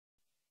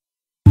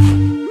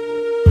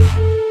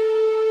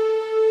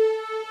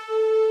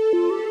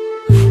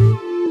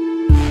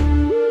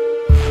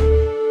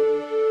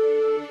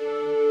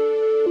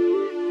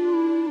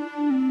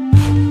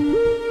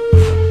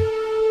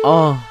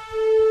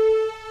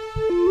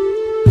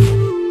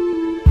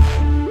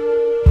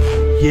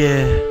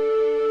Yeah.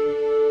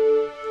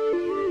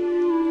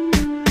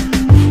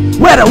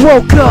 When I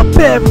woke up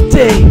every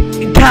day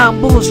in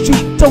Camborne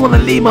Street, don't wanna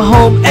leave my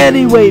home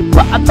anyway,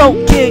 but I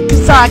don't care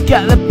cause I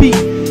got the beat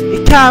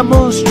in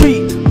Camborne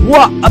Street.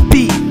 What a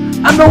beat!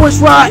 I know it's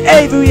right,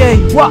 Avery,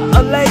 what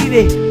a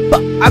lady,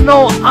 but I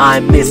know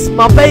I miss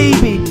my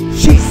baby.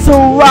 She's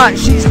so right,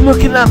 she's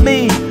looking at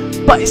me,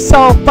 but it's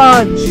so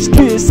fun, she's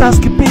cute as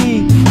can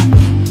be.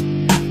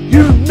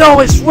 You know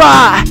it's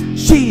right,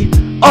 she,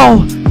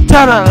 oh,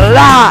 turn on the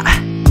light.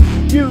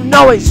 You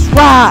know it's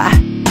right,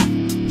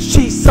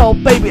 she's so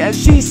baby and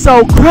she's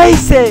so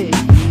crazy.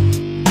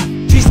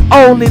 She's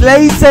only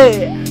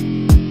lazy,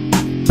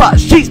 but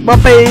she's my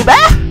baby.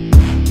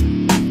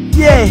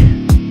 Yeah,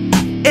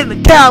 in the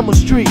Camborne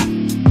Street.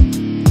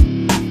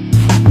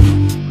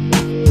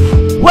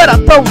 When I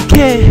don't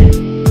care,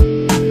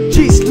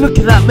 she's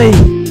looking at me.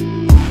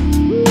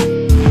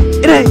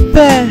 It ain't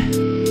fair,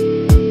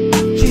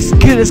 she's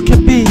good as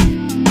can be.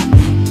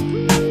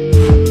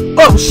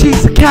 Oh,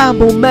 she's a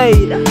Camborne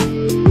maid,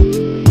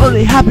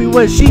 only happy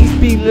when she's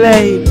been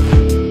laid.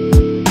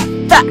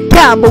 That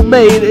Camborne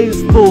maid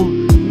is for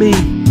me.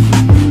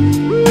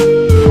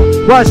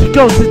 While she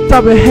goes to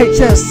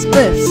WHS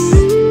Smith's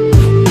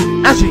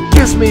and she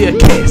gives me a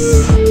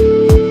kiss,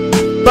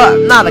 but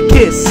not a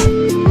kiss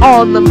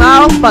on the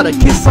mouth, but a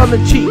kiss on the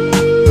cheek.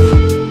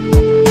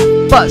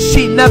 But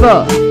she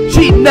never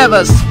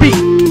speak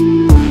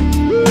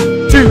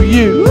to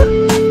you.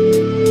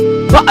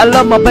 But I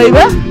love my baby,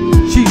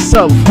 she's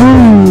so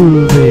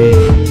groovy.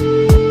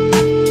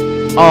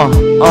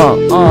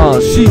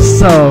 She's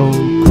so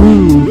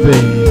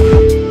groovy.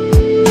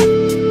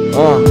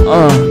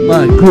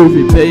 My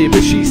groovy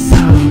baby, she's so.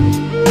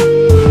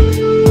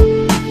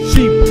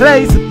 She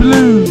plays the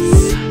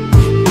blues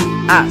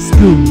at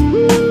school.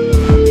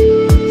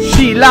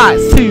 She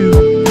likes to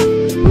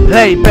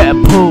play better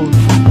pool,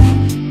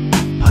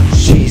 but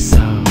she's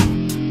so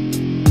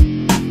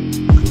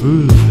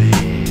groovy.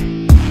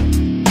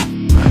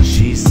 But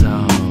she's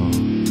so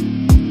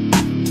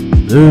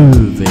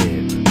moving.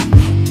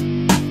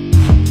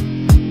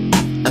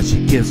 And she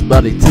gives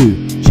money to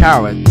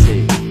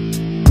charity.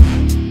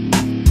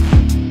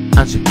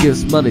 And she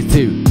gives money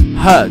to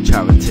her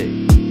charity.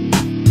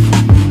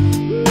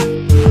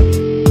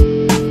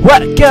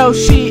 What a girl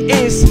she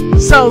is,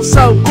 so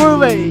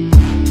groovy.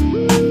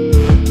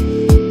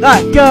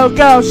 That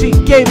girl, she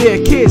gave me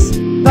a kiss.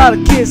 Not a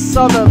kiss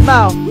on the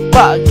mouth,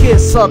 but a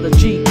kiss on the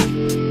cheek.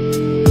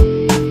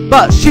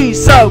 But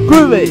she's so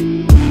groovy.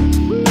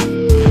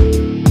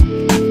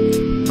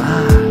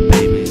 My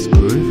baby's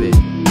groovy.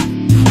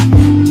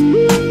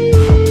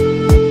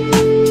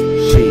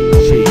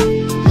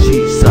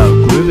 She's so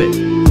groovy.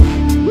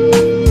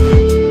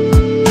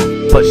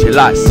 But she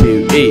likes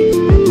to eat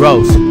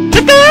roast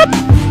chicken.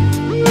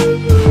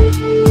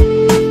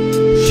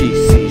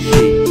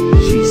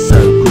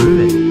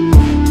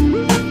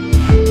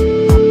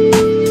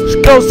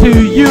 Goes to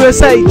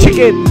USA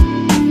Chicken.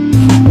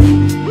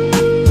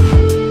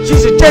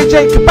 She's a JJ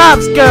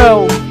Kebabs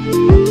girl,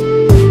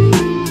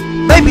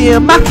 maybe a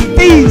Mackie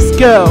D's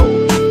girl,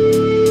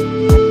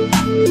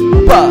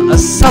 but a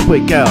Subway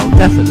girl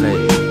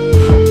definitely.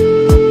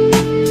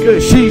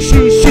 Cause she's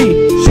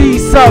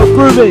so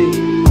groovy,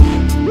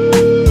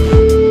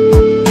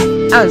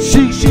 and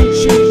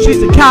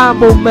she's a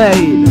Camborne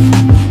maid.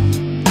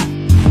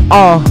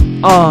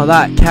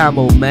 That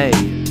Camborne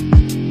maid.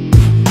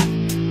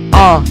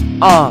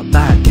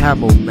 That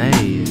Camborne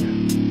maid.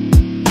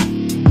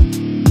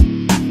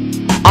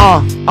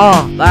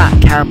 That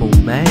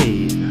Camborne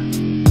maid.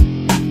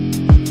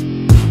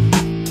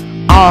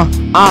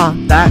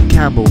 That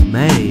Camborne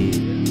maid.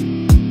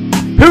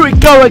 Here we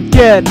go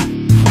again.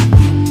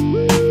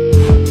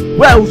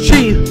 Well,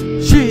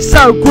 she's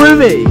so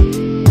groovy.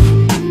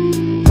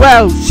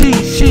 Well,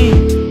 she's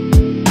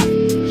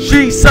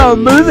so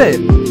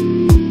moving.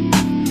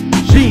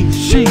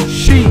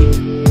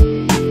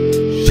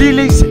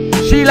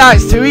 She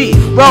likes to eat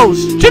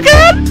roast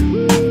chicken.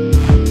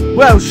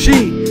 Well,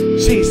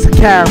 she's the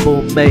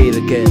Camborne maid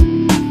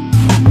again.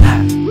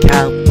 That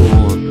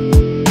Camborne.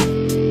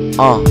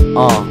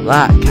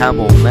 That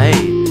Camborne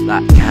maid.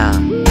 That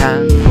Camborne.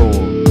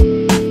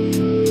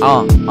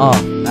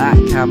 That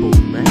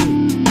Camborne maid.